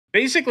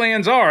Basic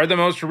lands are the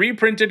most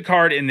reprinted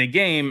card in the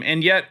game,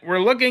 and yet we're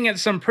looking at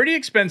some pretty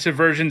expensive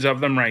versions of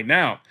them right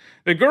now.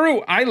 The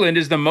Guru Island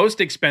is the most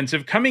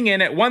expensive, coming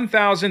in at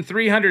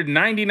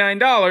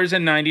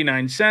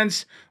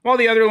 $1,399.99, while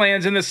the other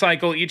lands in the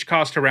cycle each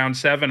cost around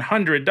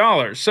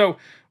 $700. So,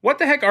 what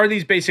the heck are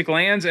these basic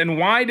lands, and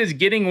why does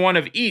getting one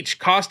of each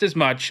cost as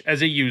much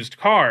as a used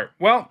card?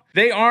 Well,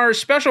 they are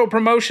special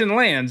promotion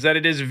lands that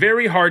it is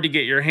very hard to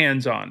get your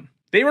hands on.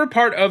 They were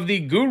part of the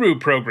Guru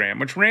program,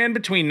 which ran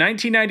between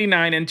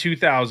 1999 and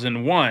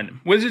 2001.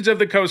 Wizards of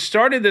the Coast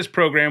started this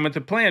program with the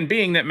plan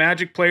being that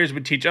Magic players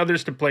would teach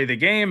others to play the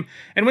game,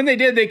 and when they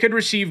did, they could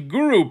receive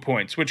Guru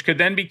points, which could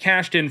then be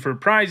cashed in for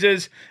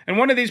prizes, and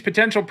one of these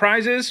potential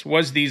prizes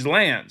was these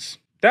lands.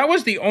 That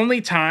was the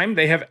only time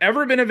they have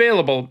ever been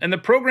available, and the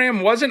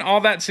program wasn't all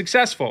that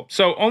successful,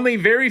 so only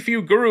very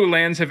few Guru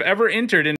lands have ever entered in